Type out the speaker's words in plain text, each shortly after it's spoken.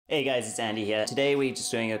Hey guys, it's Andy here. Today we're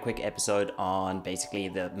just doing a quick episode on basically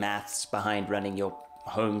the maths behind running your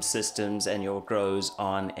home systems and your grows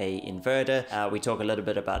on a inverter. We talk a little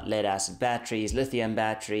bit about lead acid batteries, lithium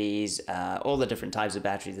batteries, all the different types of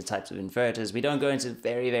batteries, the types of inverters. We don't go into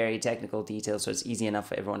very technical details, so it's easy enough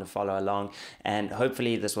for everyone to follow along, and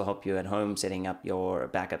hopefully this will help you at home setting up your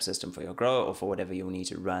backup system for your grow or for whatever you'll need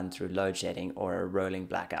to run through load shedding or a rolling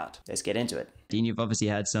blackout. Let's get into it. Dean, you've obviously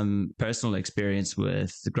had some personal experience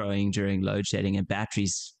with growing during load shedding and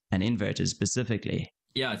batteries and inverters specifically.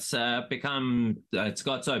 Yeah, it's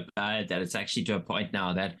got so bad that it's actually to a point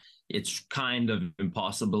now that it's kind of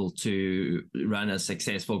impossible to run a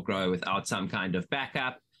successful grow without some kind of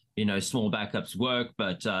backup. Small backups work,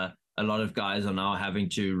 but a lot of guys are now having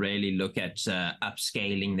to really look at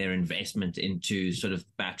upscaling their investment into sort of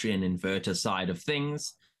battery and inverter side of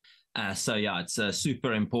things. So yeah, it's a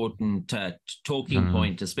super important talking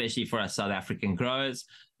point, especially for us South African growers,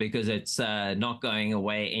 because it's not going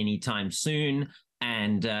away anytime soon.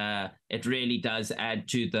 And it really does add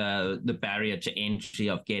to the barrier to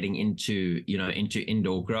entry of getting into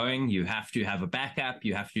indoor growing. You have to have a backup.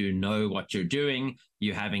 You have to know what you're doing.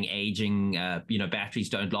 You're having aging, batteries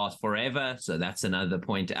don't last forever. So that's another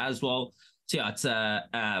point as well. So yeah, it's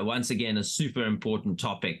once again a super important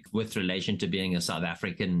topic with relation to being a South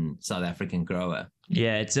African grower.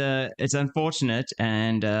 Yeah, it's unfortunate,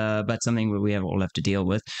 and but something we all have to deal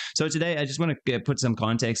with. So today, I just want to put some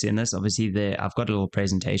context in this. Obviously, I've got a little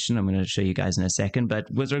presentation I'm going to show you guys in a second.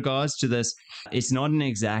 But with regards to this, it's not an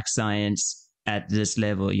exact science at this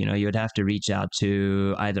level. You would have to reach out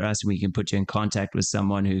to either us, and we can put you in contact with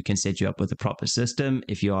someone who can set you up with a proper system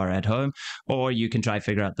if you are at home, or you can try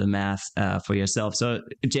figure out the math for yourself. So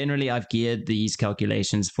generally, I've geared these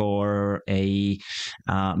calculations for a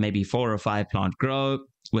maybe 4 or 5 plant grow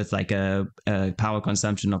with like a power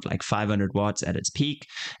consumption of like 500 watts at its peak,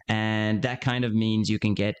 and that kind of means you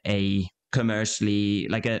can get a commercially,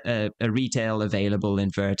 like a retail available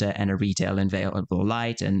inverter and a retail available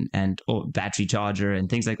light and or battery charger and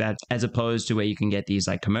things like that, as opposed to where you can get these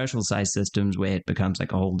like commercial size systems where it becomes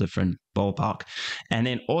like a whole different ballpark. And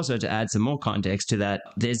then also, to add some more context to that,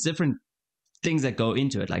 there's different things that go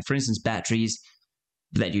into it, like for instance batteries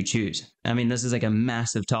that you choose. I mean, this is like a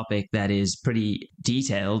massive topic that is pretty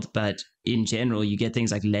detailed, but in general, you get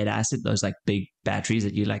things like lead acid, those like big batteries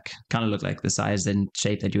that you like kind of look like the size and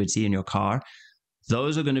shape that you would see in your car.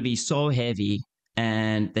 Those are going to be so heavy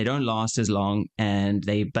and they don't last as long,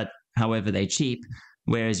 but however, they're cheap.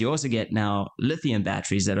 Whereas you also get now lithium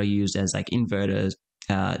batteries that are used as like inverters,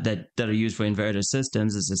 that are used for inverter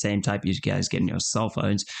systems. It's the same type you guys get in your cell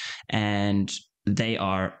phones, and they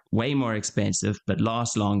are way more expensive but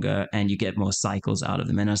last longer, and you get more cycles out of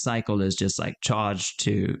them. And a cycle is just like charge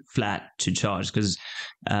to flat to charge. Because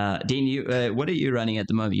Dean, what are you running at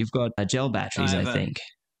the moment? You've got gel batteries, I think.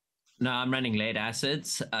 No, I'm running lead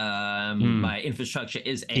acids. My infrastructure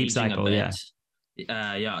is aging a bit.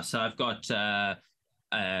 Yeah. So I've got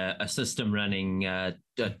a system running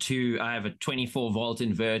I have a 24 volt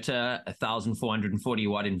inverter, 1440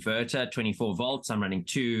 watt inverter, 24 volts. I'm running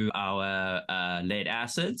 2 hour lead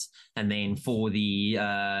acids. And then for the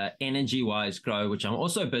energy wise grow, which I'm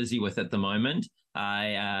also busy with at the moment,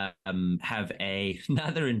 I have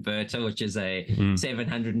another inverter, which is a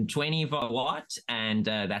 720 watt, and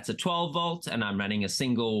that's a 12 volt, and I'm running a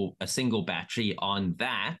single battery on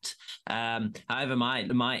that. However,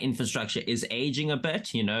 my infrastructure is aging a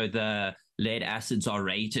bit. The lead acids are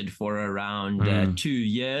rated for around 2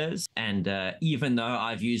 years, and even though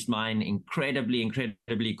I've used mine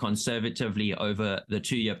incredibly conservatively over the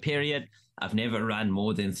 2-year period, I've never run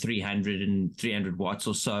more than 300 watts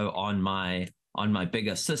or so on my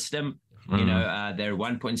bigger system. They're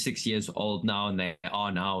 1.6 years old now, and they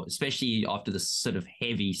are now, especially after the sort of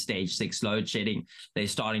heavy stage 6 load shedding, they're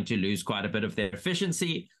starting to lose quite a bit of their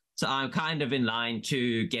efficiency. So I'm kind of in line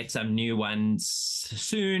to get some new ones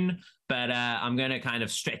soon, but I'm going to kind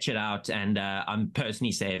of stretch it out, and I'm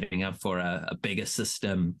personally saving up for a bigger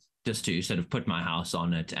system, just to sort of put my house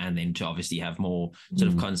on it, and then to obviously have more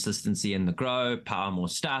sort of consistency in the grow, power more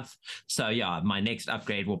stuff. So yeah, my next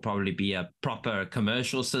upgrade will probably be a proper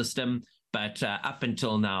commercial system. But up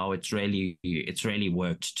until now, it's really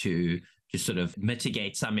worked to sort of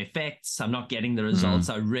mitigate some effects. I'm not getting the results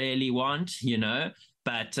I really want,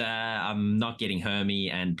 but I'm not getting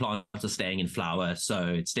hermy, and plants are staying in flower. So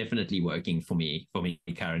it's definitely working for me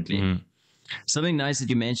currently. Something nice that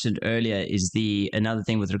you mentioned earlier is another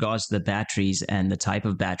thing with regards to the batteries and the type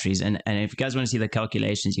of batteries. And if you guys want to see the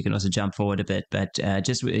calculations, you can also jump forward a bit. But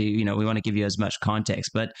just, we want to give you as much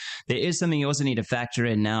context. But there is something you also need to factor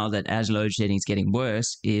in now that as load shedding is getting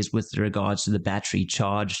worse is with regards to the battery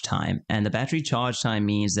charge time. And the battery charge time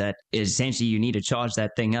means that essentially you need to charge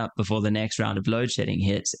that thing up before the next round of load shedding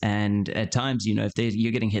hits. And at times, if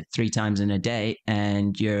you're getting hit 3 times in a day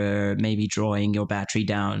and you're maybe drawing your battery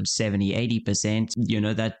down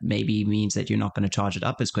 70-80%, that maybe means that you're not going to charge it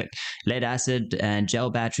up as quick. Lead acid and gel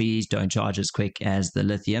batteries don't charge as quick as the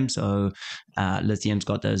lithium. So lithium's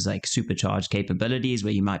got those like supercharged capabilities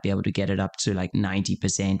where you might be able to get it up to like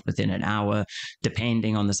 90% within an hour,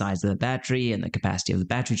 depending on the size of the battery and the capacity of the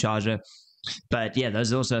battery charger. But yeah,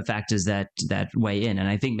 those are also factors that weigh in. And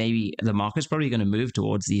I think maybe the market's probably going to move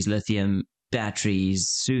towards these lithium batteries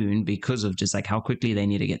soon because of just like how quickly they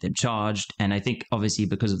need to get them charged. And I think obviously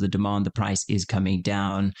because of the demand, the price is coming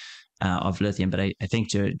down of lithium. But I think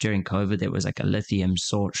during COVID, there was like a lithium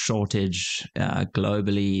shortage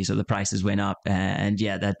globally. So the prices went up and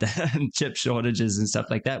yeah, that chip shortages and stuff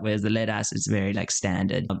like that, whereas the lead acid is very like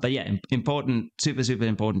standard. But yeah, important, super, super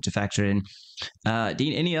important to factor in.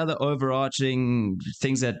 Dean, any other overarching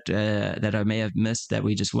things that I may have missed that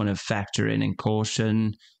we just want to factor in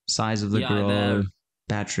caution? Size of the grow,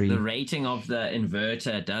 battery. The rating of the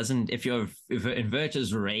inverter doesn't, if your inverter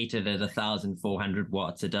is rated at 1,400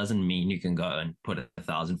 watts, it doesn't mean you can go and put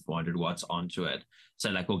 1,400 watts onto it. So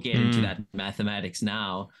like we'll get into that mathematics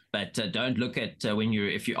now, but don't look at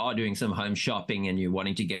if you are doing some home shopping and you're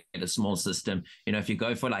wanting to get a small system, if you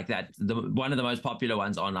go for like that, one of the most popular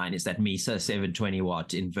ones online is that Mesa 720 watt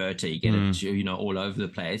inverter. You get it, all over the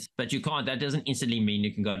place, but that doesn't instantly mean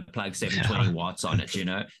you can go plug 720 watts on it.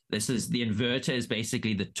 The inverter is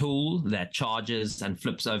basically the tool that charges and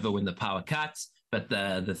flips over when the power cuts. But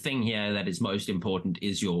the thing here that is most important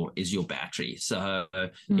is your battery. So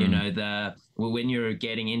when you're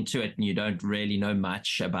getting into it and you don't really know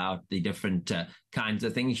much about the different kinds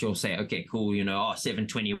of things, you'll say, okay, cool,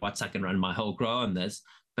 720 watts, I can run my whole grow on this.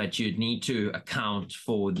 But you'd need to account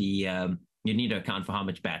for how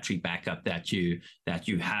much battery backup that you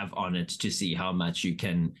have on it to see how much you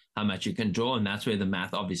can draw, and that's where the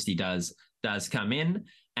math obviously does come in.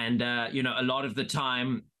 And a lot of the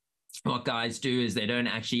time, what guys do is they don't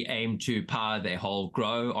actually aim to power their whole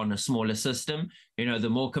grow on a smaller system. The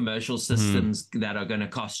more commercial systems that are going to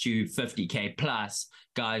cost you 50K plus,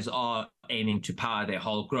 guys are aiming to power their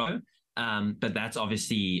whole grow. But that's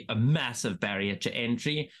obviously a massive barrier to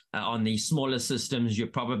entry. On these smaller systems, you're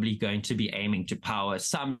probably going to be aiming to power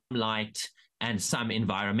some light and some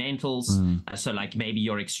environmentals. So like maybe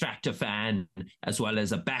your extractor fan as well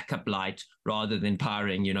as a backup light, rather than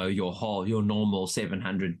powering, your normal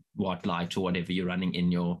 700 watt light or whatever you're running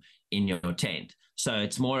in your tent. So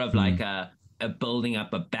it's more of like a building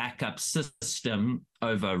up a backup system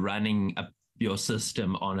over running your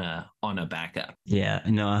system on a backup. Yeah,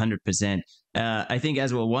 no, 100%. I think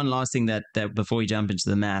as well, one last thing that before we jump into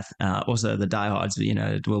the math, also the diehards,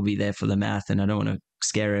 it will be there for the math, and I don't want to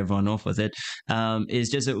scare everyone off with it. Is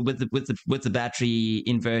just with the battery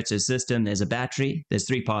inverter system, there's a battery. There's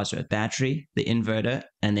 3 parts to it: battery, the inverter,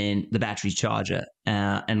 and then the battery charger.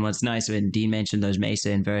 And what's nice when Dean mentioned those Mesa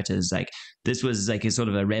inverters, like this was like a sort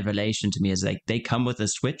of a revelation to me, is like they come with a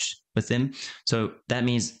switch with them. So that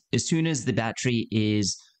means as soon as the battery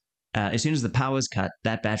is as soon as the power's cut,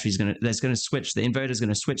 that battery's going to switch. The inverter is going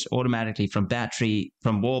to switch automatically from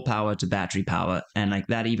wall power to battery power. And like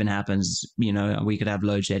that even happens, we could have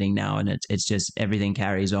load shedding now, and it's just everything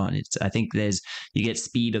carries on. I think you get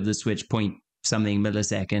speed of the switch point something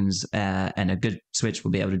milliseconds, and a good switch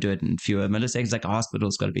will be able to do it in fewer milliseconds. Like a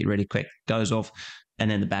hospital's got to be really quick, goes off, and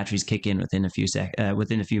then the batteries kick in within a few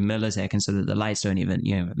milliseconds, so that the lights don't even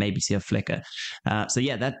maybe see a flicker. So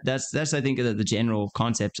yeah, that's I think the general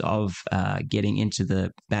concept of getting into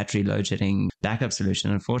the battery load shedding backup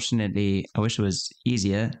solution. Unfortunately, I wish it was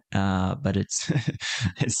easier, but it's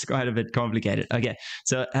it's quite a bit complicated. Okay,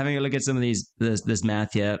 so having a look at some of this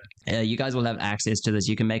math here, you guys will have access to this.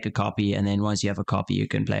 You can make a copy, and then once you have a copy, you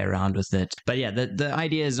can play around with it. But yeah, the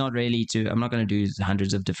idea is not really I'm not going to do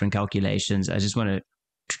hundreds of different calculations. I just want to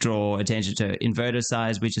draw attention to inverter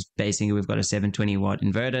size, which is basically we've got a 720 watt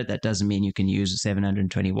inverter. That doesn't mean you can use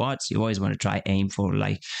 720 watts. You always want to try aim for,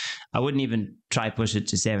 like, I wouldn't even try push it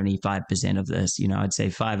to 75% of this. I'd say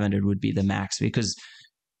 500 would be the max, because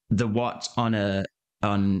the watt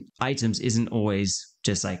on items isn't always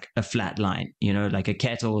just like a flat line. Like a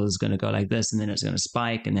kettle is going to go like this, and then it's going to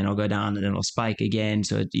spike, and then it'll go down, and then it'll spike again.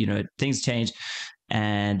 So things change.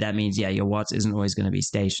 And that means, yeah, your watts isn't always going to be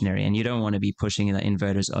stationary, and you don't want to be pushing the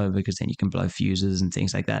inverters over because then you can blow fuses and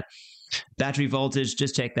things like that. Battery voltage,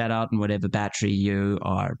 just check that out in whatever battery you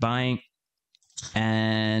are buying.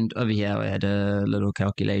 And over here, I had a little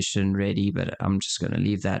calculation ready, but I'm just going to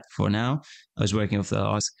leave that for now. I was working off the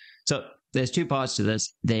ask. So there's two parts to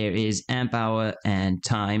this. There is amp hour and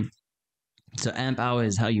time. So amp hour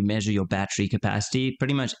is how you measure your battery capacity.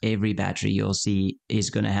 Pretty much every battery you'll see is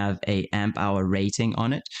going to have a amp hour rating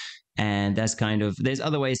on it. And that's kind of, there's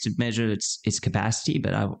other ways to measure its capacity,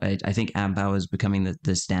 but I think amp hour is becoming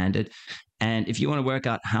the standard. And if you want to work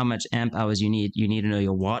out how much amp hours you need to know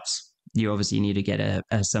your watts. You obviously need to get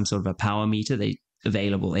some sort of a power meter. They're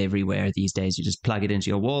available everywhere these days. You just plug it into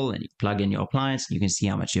your wall and you plug in your appliance. You can see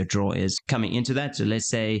how much your draw is coming into that. So let's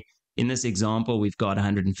say in this example, we've got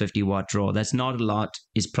 150 watt draw. That's not a lot.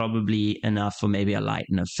 It's probably enough for maybe a light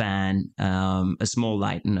and a fan, a small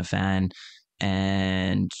light and a fan.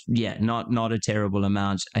 And yeah, not a terrible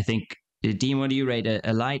amount. I think, Dean, what do you rate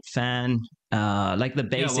a light, fan, like the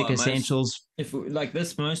basic essentials? Like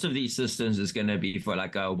this, most of these systems is going to be for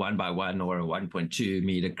like a 1x1 or a 1.2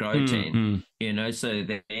 meter grow tent, you know, so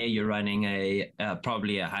there you're running a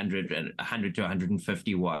probably 100 to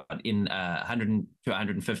 150 watt in 100 to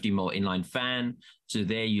 150 mil inline fan. So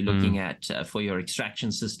there you're looking at for your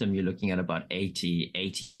extraction system, you're looking at about 80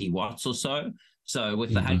 watts or so. So with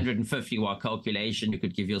the 150 watt calculation, you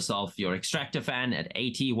could give yourself your extractor fan at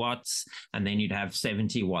 80 watts, and then you'd have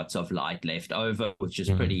 70 watts of light left over, which is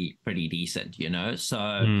pretty decent, you know.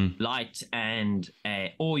 So light and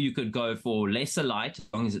or you could go for lesser light, as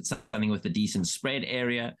long as it's something with a decent spread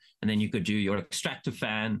area, and then you could do your extractor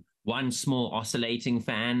fan, one small oscillating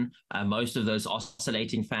fan. Most of those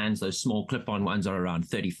oscillating fans, those small clip-on ones, are around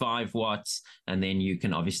 35 watts, and then you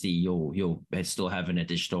can obviously you'll still have an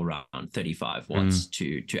additional around 35 watts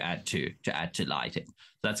to add to lighting.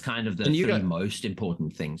 That's kind of the three most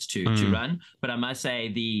important things to run. But I must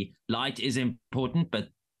say the light is important, but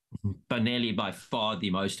nearly by far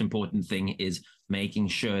the most important thing is making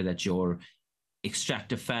sure that your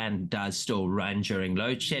extractor fan does still run during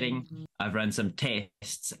load shedding. I've run some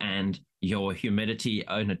tests, and your humidity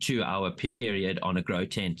on a 2-hour period on a grow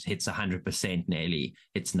tent hits 100% nearly.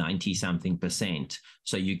 It's 90 something percent.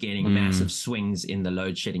 So you're getting massive swings in the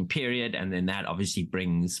load shedding period, and then that obviously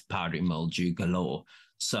brings powdery mildew galore.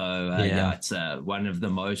 So it's one of the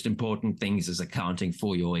most important things is accounting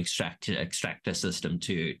for your extractor system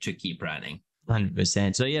to keep running.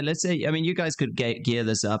 100%. So yeah, let's say, I mean, you guys could gear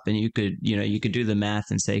this up, and you could do the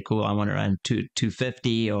math and say, cool, I want to run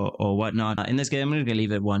 250 or whatnot. In this game, I'm going to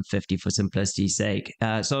leave it 150 for simplicity's sake.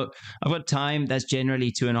 So I've got time. That's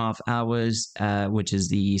generally 2.5 hours, which is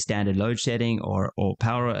the standard load shedding or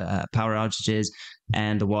power outages,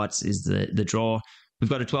 and the watts is the draw. We've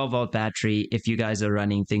got a 12-volt battery. If you guys are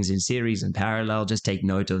running things in series and parallel, just take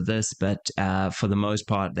note of this. But for the most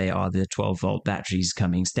part, they are the 12-volt batteries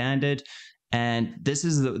coming standard. And this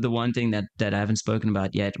is the one thing that I haven't spoken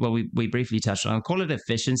about yet. Well, we briefly touched on. I'll call it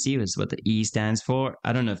efficiency, is what the E stands for.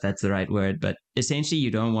 I don't know if that's the right word, but essentially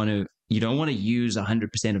you don't want to use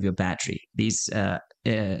 100% of your battery. These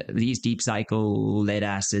deep cycle lead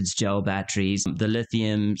acids, gel batteries, the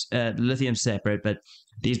lithium's separate, but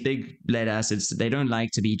these big lead acids, they don't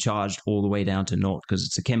like to be charged all the way down to naught because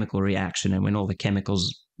it's a chemical reaction, and when all the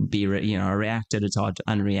chemicals are reacted, it's hard to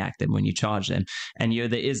unreact them when you charge them. And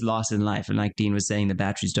there is loss in life, and like Dean was saying, the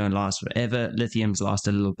batteries don't last forever. Lithium's last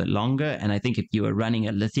a little bit longer, and I think if you were running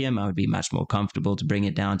a lithium, I would be much more comfortable to bring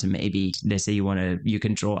it down to maybe, let's say you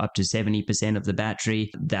can draw up to 70% of the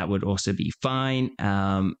battery. That would also be fine.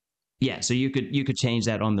 So you could change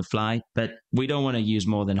that on the fly, but we don't want to use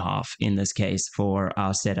more than half in this case for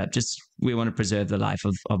our setup. We want to preserve the life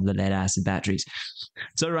of the lead acid batteries.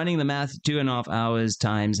 So running the math, 2.5 hours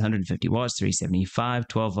times 150 watts, 375,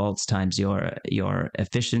 12 volts times your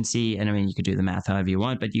efficiency. And I mean, you could do the math however you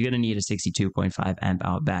want, but you're going to need a 62.5 amp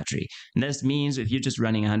hour battery. And this means if you're just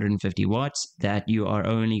running 150 watts, that you're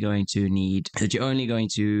only going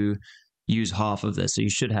to use half of this. So you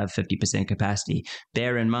should have 50% capacity.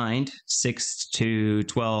 Bear in mind, 6 to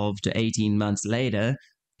 12 to 18 months later,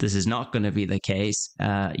 this is not going to be the case.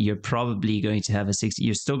 You're probably going to have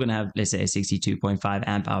you're still going to have, let's say, a 62.5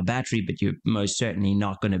 amp hour battery, but you're most certainly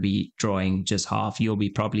not going to be drawing just half. You'll be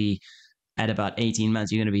probably at about 18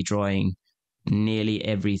 months, you're going to be drawing nearly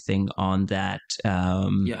everything on that.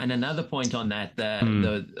 Yeah, and another point on that,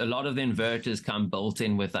 a lot of the inverters come built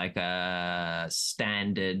in with like a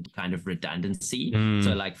standard kind of redundancy.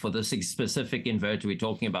 So like for this specific inverter we're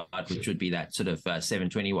talking about, which would be that sort of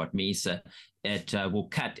 720 watt MESA, it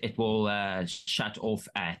will shut off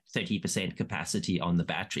at 30% capacity on the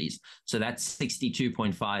batteries. So that's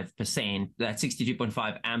 62.5%, that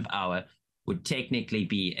 62.5 amp hour would technically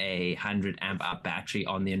be a 100 amp hour battery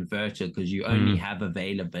on the inverter, because you only have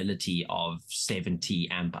availability of 70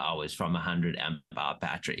 amp hours from a 100 amp hour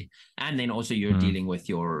battery. And then also you're dealing with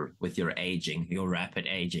your aging, your rapid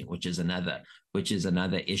aging, which is another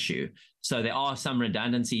issue. So there are some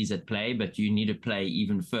redundancies at play, but you need to play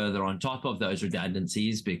even further on top of those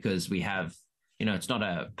redundancies, because we have, it's not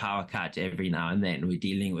a power cut every now and then. We're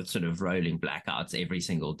dealing with sort of rolling blackouts every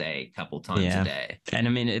single day, a couple times a day. And I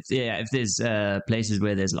mean, if there's places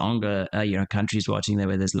where there's longer, countries watching there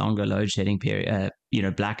where there's longer load shedding period,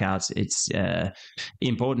 blackouts, it's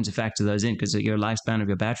important to factor those in, because your lifespan of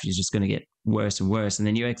your battery is just going to get worse and worse. And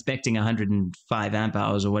then you're expecting 105 amp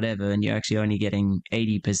hours or whatever, and you're actually only getting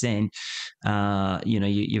 80%.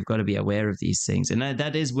 You've got to be aware of these things. And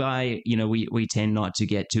that is why, we tend not to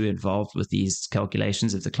get too involved with these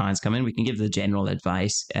calculations. If the clients come in, we can give the general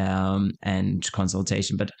advice and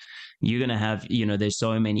consultation, but you're going to have, there's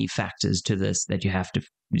so many factors to this that you have to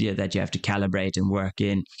calibrate and work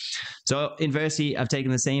in. So inversely, I've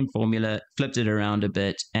taken the same formula, flipped it around a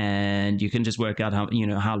bit, and you can just work out how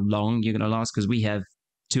long you're going to last, because we have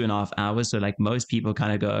 2.5 hours. So like most people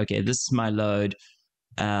kind of go, okay, this is my load,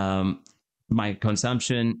 my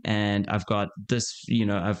consumption, and I've got this,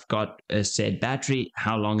 I've got a said battery.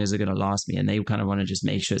 How long is it going to last me? And they kind of want to just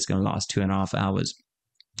make sure it's going to last 2.5 hours.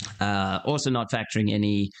 Also not factoring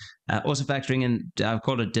any, also factoring in, I've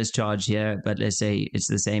called it discharge here, but let's say it's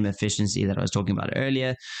the same efficiency that I was talking about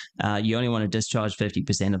earlier. You only want to discharge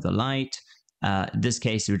 50% of the light. In this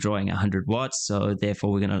case, we're drawing 100 watts, so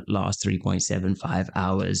therefore we're going to last 3.75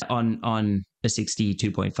 hours on a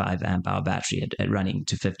 62.5 amp hour battery at running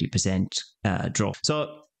to 50% draw.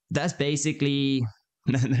 So that's basically...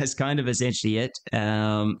 that's kind of essentially it.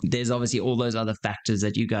 There's obviously all those other factors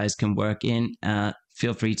that you guys can work in.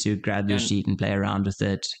 Feel free to grab your sheet and play around with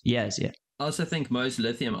it. Yes, yeah. I also think most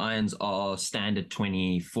lithium ions are standard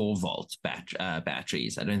 24 volt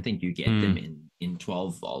batteries. I don't think you get them in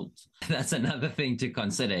 12 volts. That's another thing to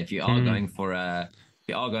consider if you are going for a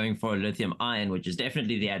lithium ion, which is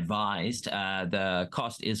definitely the advised. The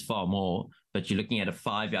cost is far more, but you're looking at a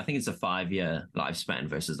 5-year. I think it's a 5-year lifespan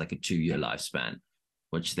versus like a 2-year lifespan,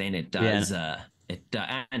 which then it does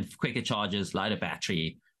and quicker charges, lighter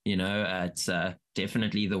battery. It's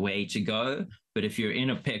definitely the way to go. But if you're in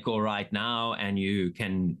a pickle right now and you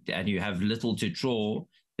have little to draw,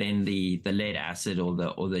 then the lead acid or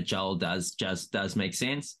the gel does make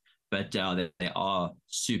sense. But they are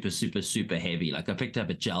super, super, super heavy. Like I picked up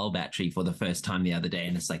a gel battery for the first time the other day,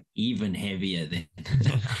 and it's like even heavier than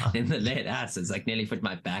the lead acid. It's like nearly put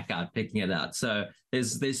my back out picking it out. So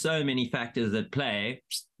there's so many factors at play.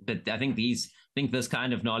 But I think this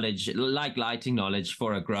kind of knowledge, like lighting knowledge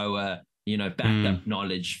for a grower, backup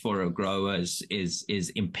knowledge for a grower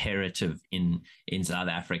is imperative in South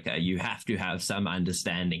Africa. You have to have some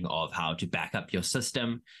understanding of how to back up your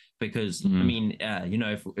system. Because, I mean,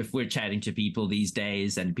 if we're chatting to people these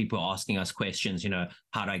days and people are asking us questions,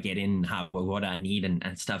 how do I get in, what I need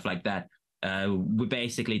and stuff like that, we're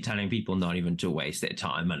basically telling people not even to waste their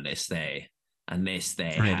time unless they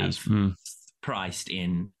have priced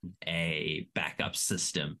in a backup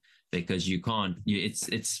system, because you can't.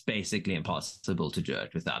 It's basically impossible to do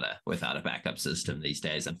it without a backup system these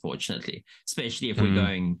days, unfortunately. Especially if we're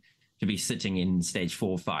going to be sitting in stage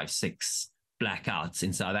 4, 5, 6 blackouts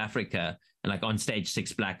in South Africa, and like on stage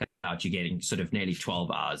 6 blackout, you're getting sort of nearly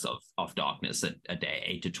 12 hours of darkness a day,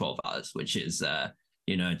 8 to 12 hours, which is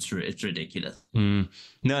it's ridiculous. No,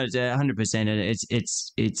 it's 100%, and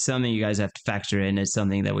it's something you guys have to factor in. It's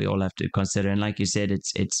something that we all have to consider. And like you said,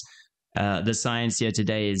 it's the science here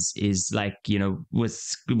today is like,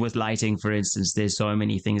 with lighting, for instance, there's so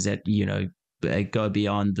many things that go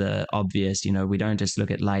beyond the obvious. We don't just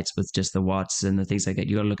look at lights with just the watts and the things like that.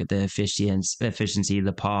 You got to look at the efficiency,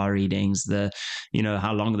 the power readings, the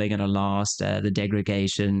how long they're going to last, the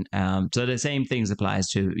degradation. So the same things applies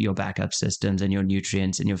to your backup systems and your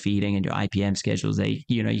nutrients and your feeding and your IPM schedules.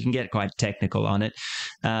 You can get quite technical on it.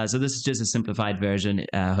 So this is just a simplified version.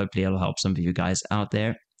 Hopefully it'll help some of you guys out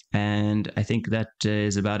there. And I think that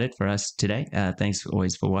is about it for us today. Thanks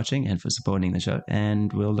always for watching and for supporting the show.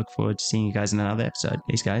 And we'll look forward to seeing you guys in another episode.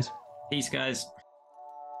 Peace, guys. Peace, guys.